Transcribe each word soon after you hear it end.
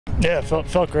Yeah, it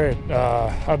felt great.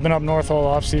 I've been up north all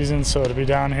off season, so to be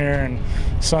down here in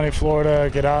sunny Florida,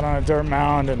 get out on a dirt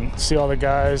mound and see all the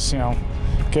guys,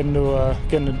 get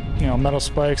into metal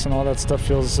spikes and all that stuff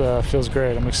feels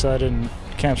great. I'm excited, and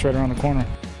camp's right around the corner.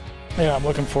 Yeah, I'm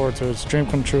looking forward to it. It's a dream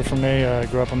come true for me. I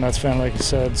grew up a Mets fan, like you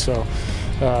said, so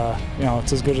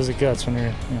it's as good as it gets when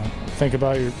you think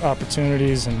about your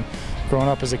opportunities. And growing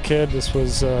up as a kid, this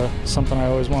was something I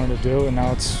always wanted to do, and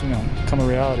now it's become a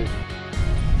reality.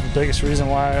 The biggest reason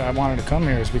why I wanted to come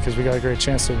here is because we got a great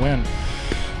chance to win.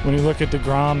 When you look at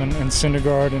DeGrom and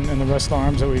Syndergaard and the rest of the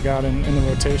arms that we got in the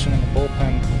rotation and the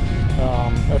bullpen,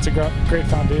 that's a great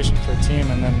foundation for a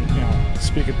team. And then,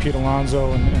 speak of Pete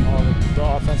Alonso and all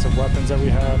the offensive weapons that we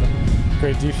have, and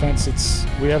great defense.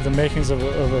 We have the makings of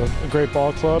a great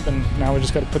ball club, and now we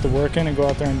just got to put the work in and go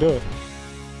out there and do it.